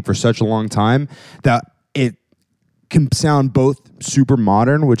 successfully for such a long time, that it can sound both super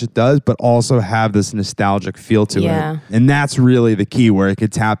modern, which it does, but also have this nostalgic feel to Yeah. it. And that's really the key, where it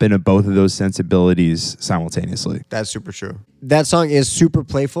could tap into both of those sensibilities simultaneously. That's super true. That song is super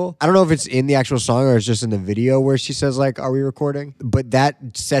playful. I don't know if it's in the actual song or it's just in the video where she says like, "Are we recording?" But that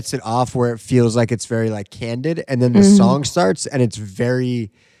sets it off where it feels like it's very like candid, and then the song starts and it's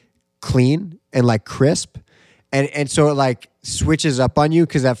very clean and like crisp, and so it like switches up on you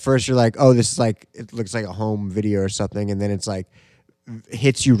because at first you're like, "Oh, this is like it looks like a home video or something," and then it's like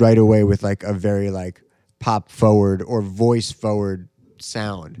hits you right away with like a very like pop forward or voice forward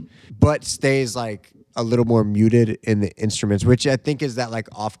sound, but stays like a little more muted in the instruments, which I think is that like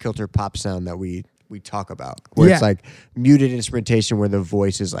off-kilter pop sound that we talk about, where it's like muted instrumentation where the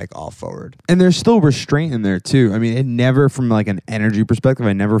voice is like all forward. And there's still restraint in there too. I mean, it never, from like an energy perspective,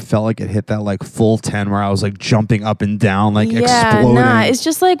 I never felt like it hit that like full 10 where I was like jumping up and down, like exploding. Nah, it's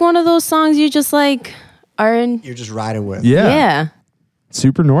just like one of those songs you just like are in. You're just riding with. Yeah.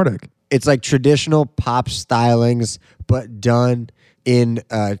 Super Nordic. It's like traditional pop stylings, but done in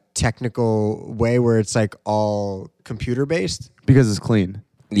a technical way where it's like all computer based. Because it's clean.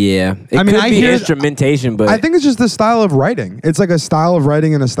 Yeah. It I mean, could I be hear- instrumentation, but I think it's just the style of writing. It's like a style of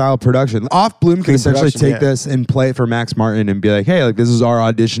writing and a style of production. Off Bloom could Clean essentially production, take yeah. this and play it for Max Martin and be like, hey, like this is our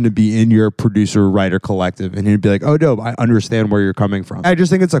audition to be in your producer writer collective. And he'd be like, oh, dope, I understand where you're coming from. I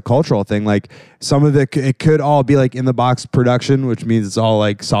just think it's a cultural thing. Like some of it could all be like in the box production, which means it's all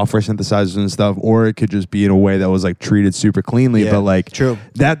like software synthesizers and stuff, or it could just be in a way that was like treated super cleanly. Yeah, but like true.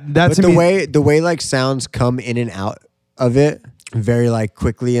 That's But the way like sounds come in and out of it very like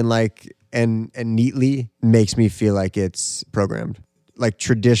quickly and like and neatly makes me feel like it's programmed, like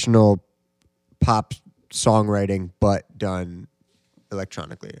traditional pop songwriting but done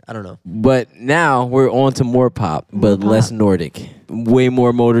electronically. I don't know. But now we're on to more pop, but less Nordic. Way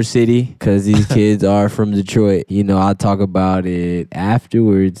more Motor City, because these kids are from Detroit. You know, I'll talk about it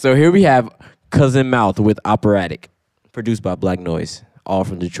afterwards. So here we have Cousin Mouth with Operatic, produced by Black Noise, all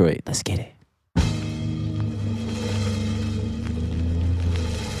from Detroit. Let's get it.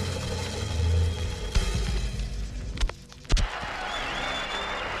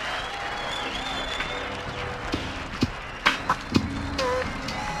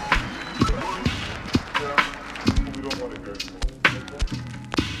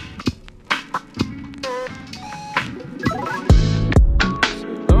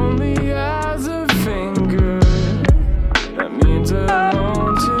 Lonely as a finger, that means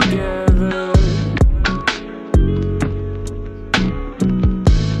alone together.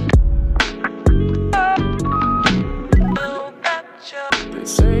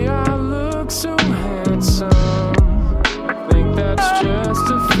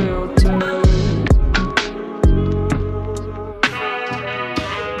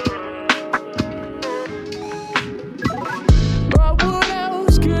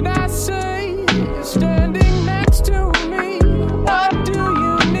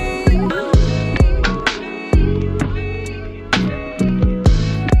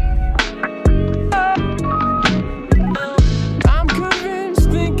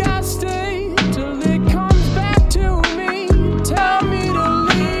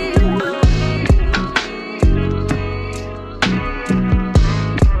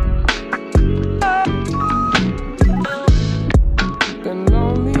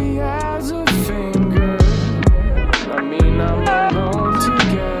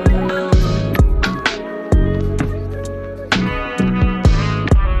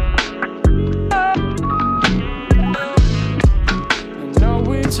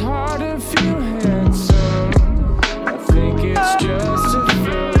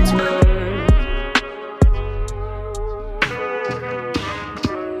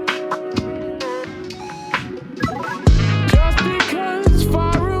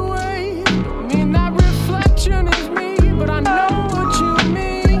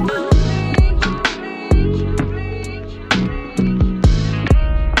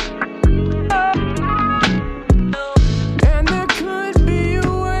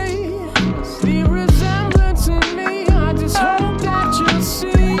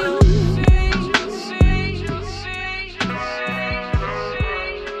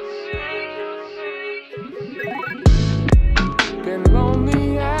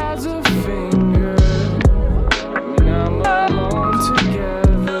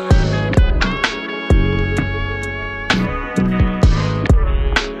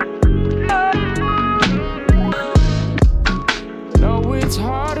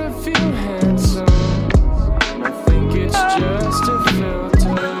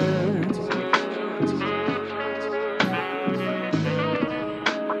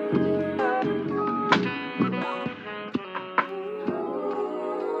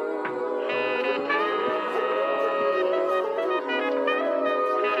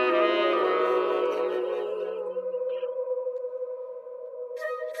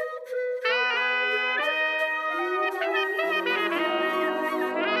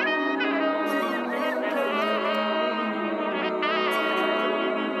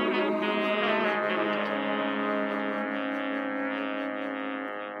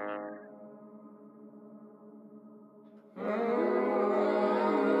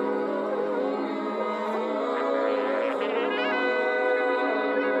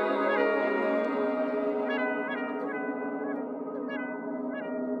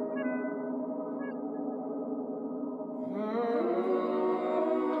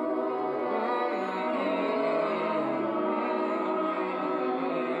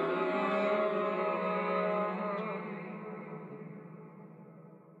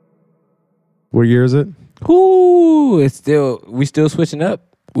 What year is it? Ooh, we still switching up.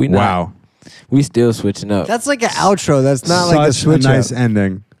 Wow. We still switching up. That's like an outro. That's not like a Such switch a nice up.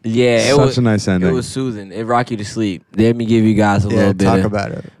 ending. Yeah, Such a nice ending. It was soothing. It rocked you to sleep. Let me give you guys a little bit talk of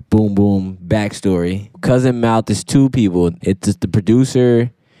about it. boom boom backstory. Cousin Mouth is two people. It's just the producer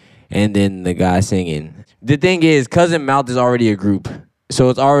and then the guy singing. The thing is, Cousin Mouth is already a group. So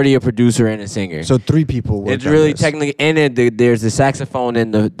it's already a producer and a singer. So 3 people work It's on really this. technically, and then there's the saxophone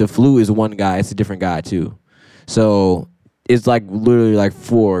and the flute is one guy. It's a different guy too. So it's like literally like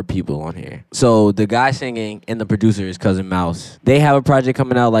 4 people on here. So the guy singing and the producer is Cousin Mouse. They have a project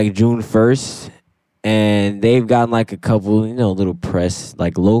coming out like June 1st, and they've gotten like a couple, little press,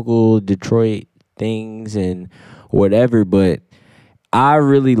 like local Detroit things and whatever. But I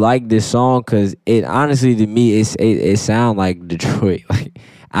really like this song because it honestly, to me, it sounds like Detroit. Like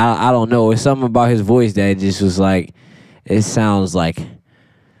I don't know, it's something about his voice that just was like, it sounds like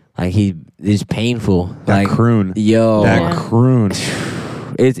it's painful. That like croon. Yo, That croon.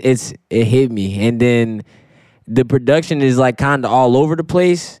 it hit me. And then the production is like kind of all over the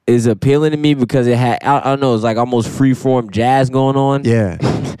place. Is appealing to me because it had, I don't know, it's like almost freeform jazz going on. Yeah.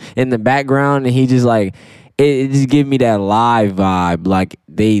 In the background, and he just like, it just give me that live vibe. Like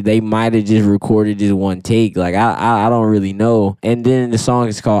they might have just recorded this one take. Like I don't really know. And then the song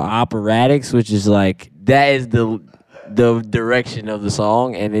is called Operatics, which is like, that is the direction of the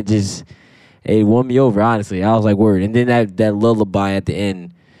song, and it won me over, honestly. I was like, word. And then that lullaby at the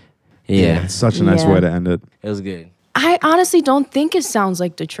end. Yeah. It's such a nice way to end it. It was good. I honestly don't think it sounds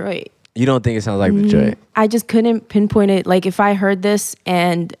like Detroit. You don't think it sounds like Detroit? I just couldn't pinpoint it. Like if I heard this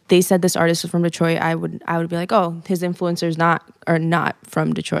and they said this artist was from Detroit, I would be like, oh, his influencers are not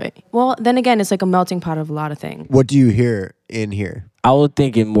from Detroit. Well, then again, it's like a melting pot of a lot of things. What do you hear in here? I was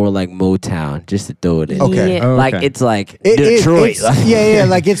thinking more like Motown, just to throw it in. Okay. Yeah. Like it's like Detroit.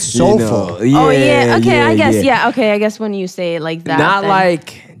 Like it's soulful. You know, Oh yeah. Okay. I guess. yeah. Yeah. Okay. I guess when you say it like that, Not then-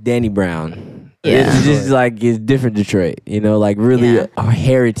 like Danny Brown. Yeah. It's just like, it's different Detroit, like really a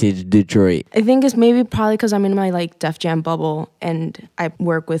heritage Detroit. I think it's probably because I'm in my like Def Jam bubble, and I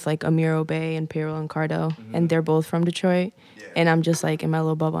work with like Amir Obey and Payroll and Cardo, and they're both from Detroit. And I'm just like in my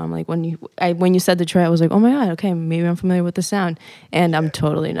little bubble. I'm like, when you said Detroit, I was like, oh my god, okay, maybe I'm familiar with the sound, and I'm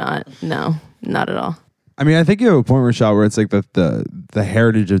totally not. No, not at all. I mean, I think you have a point, Rashad, where it's like the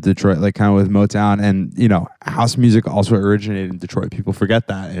heritage of Detroit, like kind of with Motown, and house music also originated in Detroit. People forget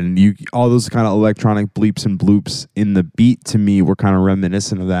that, and all those kind of electronic bleeps and bloops in the beat to me were kind of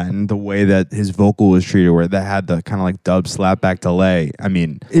reminiscent of that, and the way that his vocal was treated, where that had the kind of like dub slapback delay. I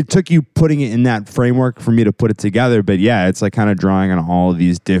mean, it took you putting it in that framework for me to put it together, but yeah, it's like kind of drawing on all of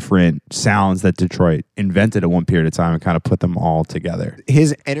these different sounds that Detroit invented at one period of time and kind of put them all together.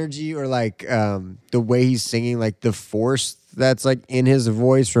 His energy, or like the way he's singing, like the force that's like in his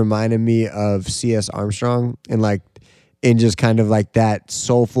voice, reminded me of C.S. Armstrong, and like in just kind of like that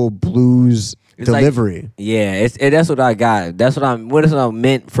soulful blues delivery. Like, that's what I got. That's what I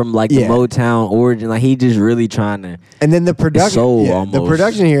meant from like the Motown origin. Like he just really trying to. And then the production, almost. The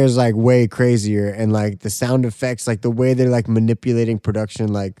production here is like way crazier, and like the sound effects, like the way they're like manipulating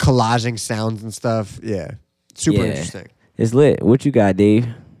production, like collaging sounds and stuff. Yeah, super interesting. It's lit. What you got, Dave?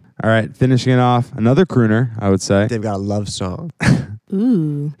 All right, finishing it off, another crooner, I would say. They've got a love song.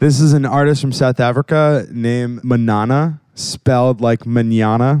 Ooh. This is an artist from South Africa named Manana, spelled like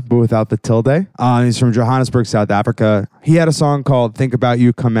manana, but without the tilde. He's from Johannesburg, South Africa. He had a song called Think About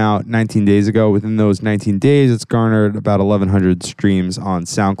You come out 19 days ago. Within those 19 days, it's garnered about 1,100 streams on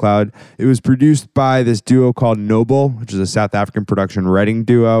SoundCloud. It was produced by this duo called Noble, which is a South African production writing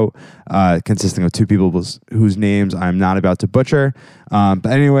duo consisting of 2 people whose names I'm not about to butcher. But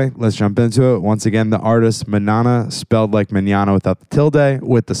anyway, let's jump into it. Once again, the artist Manana, spelled like manana without the tilde,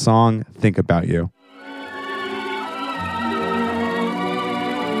 with the song Think About You.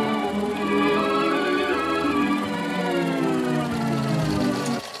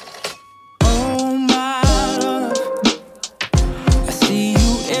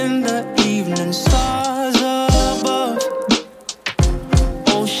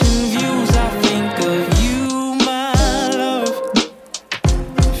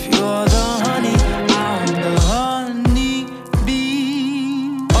 Honey, I'm the honey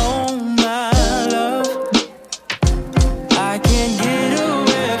bee. Oh my love.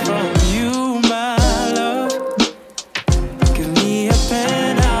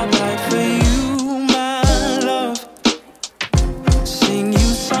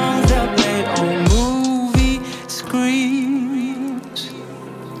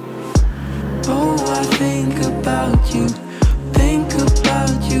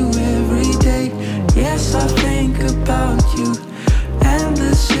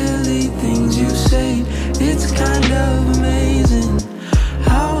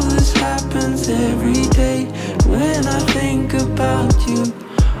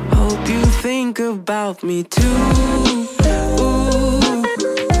 about me too. Ooh.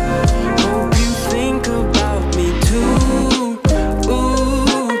 Hope you think about me too.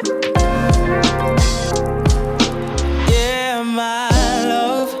 Ooh. Yeah, my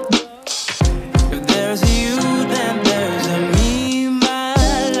love. If there's a you, then there's a me, my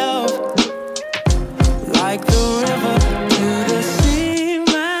love. Like the river to the sea,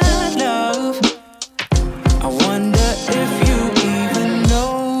 my love. I wonder if you even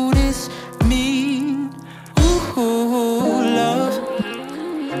notice me. Ooh, love.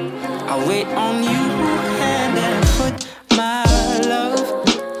 I wait on you hand and foot, my love.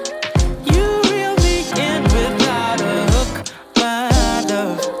 You reel me in without a hook, my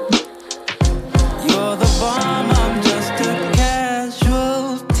love. You're the bomb, I'm just a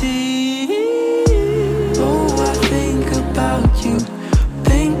casualty. Oh, I think about you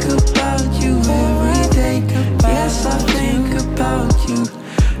every day. Yes, I think about you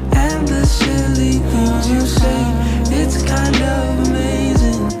and the silly things you say. It's kind of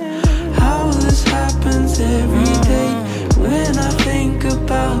amazing how this happens every day. When I think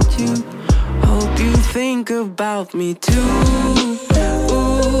about you, hope you think about me too.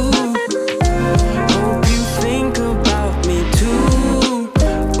 Ooh. Hope you think about me too.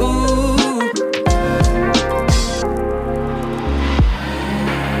 Ooh.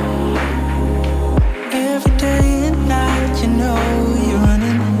 Every day and night, you know you're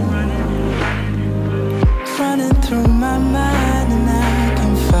running through my mind, and I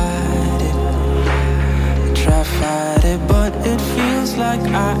can fight it. I try fight it, but it feels like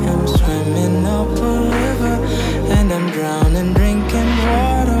I am swimming up a river, and I'm drowning, drinking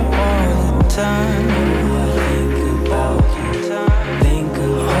water all the time. I think about you, think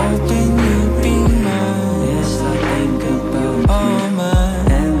of hoping you'd be mine. Yes, I think about all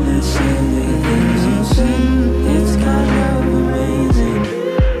mine and the silly things you say. It's kind of amazing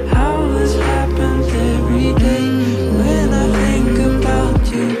how this happens every day. When I think about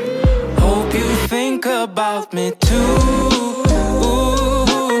you, hope you think about me too. Ooh,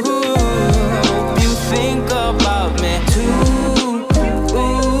 hope you think about me too.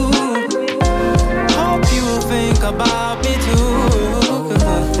 Ooh, hope you think about me too. 'Cause I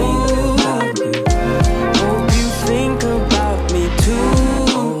think about you. Hope you think about me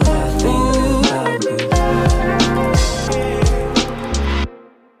too. I think about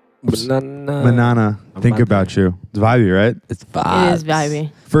you. Banana, think about you. It's vibey, right? It's vibes. It is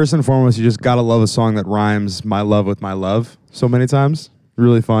vibey. First and foremost, you just gotta love a song that rhymes my love with my love so many times.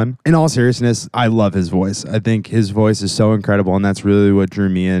 Really fun. In all seriousness, I love his voice. I think his voice is so incredible, and that's really what drew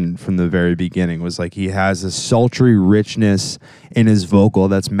me in from the very beginning. Was like he has a sultry richness in his vocal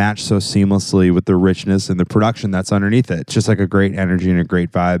that's matched so seamlessly with the richness and the production that's underneath it. It's just like a great energy and a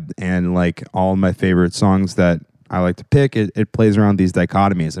great vibe. And like all of my favorite songs that I like to pick, it plays around these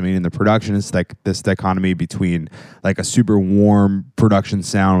dichotomies. I mean, in the production, it's like this dichotomy between like a super warm production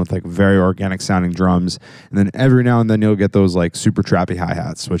sound with like very organic sounding drums. And then every now and then you'll get those like super trappy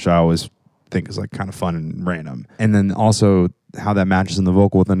hi-hats, which I always think is like kind of fun and random. And then also how that matches in the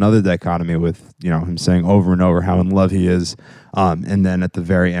vocal with another dichotomy with, you know, him saying over and over how in love he is. And then at the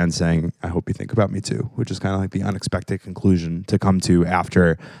very end saying, I hope you think about me too, which is kind of like the unexpected conclusion to come to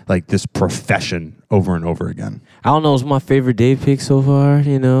after like this profession over and over again. I don't know, it's my favorite Dave pick so far,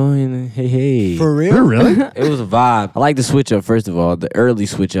 you know, and hey. For real? Really? It was a vibe. I like the switch up, first of all, the early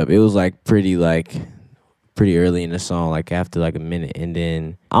switch up. It was like pretty early in the song, like after like a minute. And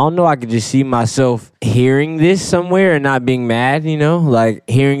then I don't know, I could just see myself hearing this somewhere and not being mad, you know, like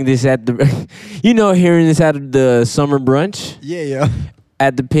hearing this at the, hearing this at the summer brunch. Yeah.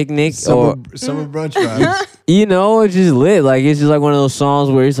 At the picnic Summer brunch vibes. You know, it's just lit. Like, it's just like one of those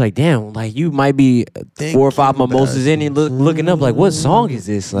songs where it's like, damn, like you might be 4 or 5 mimosas in and looking up like, what song is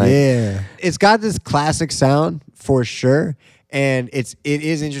this? Like, yeah. It's got this classic sound for sure. And it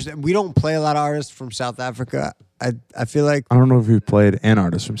is interesting. We don't play a lot of artists from South Africa. I feel like I don't know if we've played an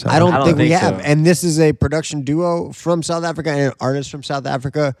artist from South Africa. I don't think we have. And this is a production duo from South Africa and an artist from South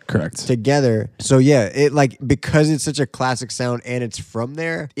Africa. Correct. Together. So yeah, it like because it's such a classic sound and it's from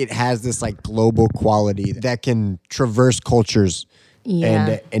there, it has this like global quality that can traverse cultures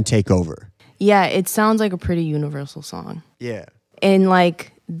and take over. Yeah, it sounds like a pretty universal song. Yeah. And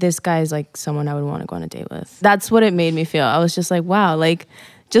like this guy's like someone I would want to go on a date with. That's what it made me feel. I was just like, wow, like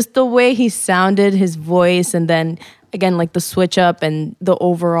just the way he sounded, his voice, and then again, like the switch up and the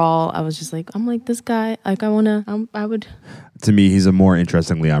overall, I was just like, I'm like, this guy, like I would. To me, he's a more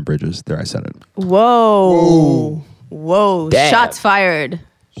interesting Leon Bridges. There, I said it. Whoa. Damn. Shots fired.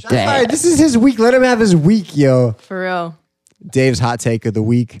 Shots fired. This is his week. Let him have his week, yo. For real. Dave's hot take of the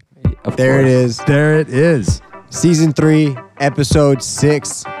week. Of there course. it is. There it is. Season 3, episode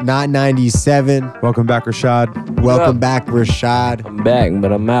 6, not 97. Welcome back, Rashad. Welcome back, Rashad. I'm back,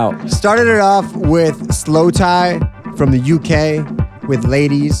 but I'm out. Started it off with Slow Tie from the UK with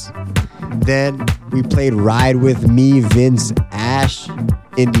Ladies. Then we played Ride With Me, Vince Ash,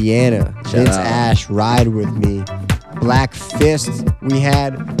 Indiana. Vince Ash, Ride With Me. Black Fist we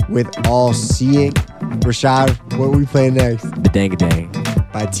had with All Seeing. Rashad, what we playing next? Badang-a-dang.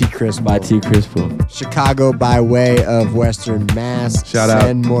 By T. Crispo. By T. Crispo. Chicago by way of Western Mass. Shout out.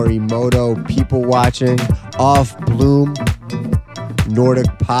 Sen Morimoto, People Watching. Off Bloom. Nordic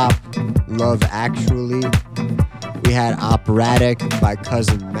Pop. Love Actually. We had Operatic by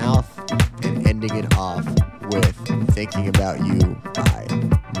Cousin Mouth. And ending it off with Thinking About You by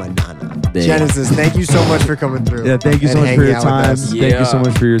Manana. Damn. Genesis, thank you so much for coming through. Yeah, thank you so and much for your hanging out with time. us. Thank you so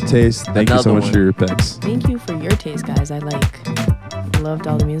much for your taste. Thank you so Another much one. for your picks. Thank you for your taste, guys. I loved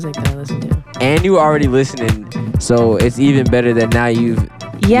all the music that I listened to. And you were already listening, so it's even better that now you've...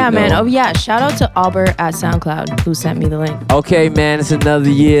 Yeah, you know. man. Oh, yeah. Shout out to Albert at SoundCloud who sent me the link. Okay, man, it's another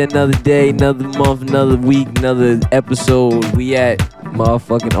year, another day, another month, another week, another episode. We at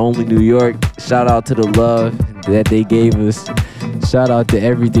motherfucking Only New York. Shout out to the love that they gave us. Shout out to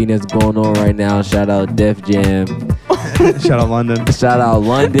everything that's going on right now. Shout out Def Jam. Shout out London. Shout out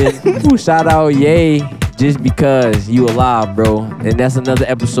London. Ooh, shout out Yay. Just because you alive, bro. And that's another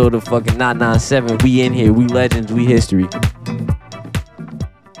episode of fucking Not 97. We in here. We legends. We history.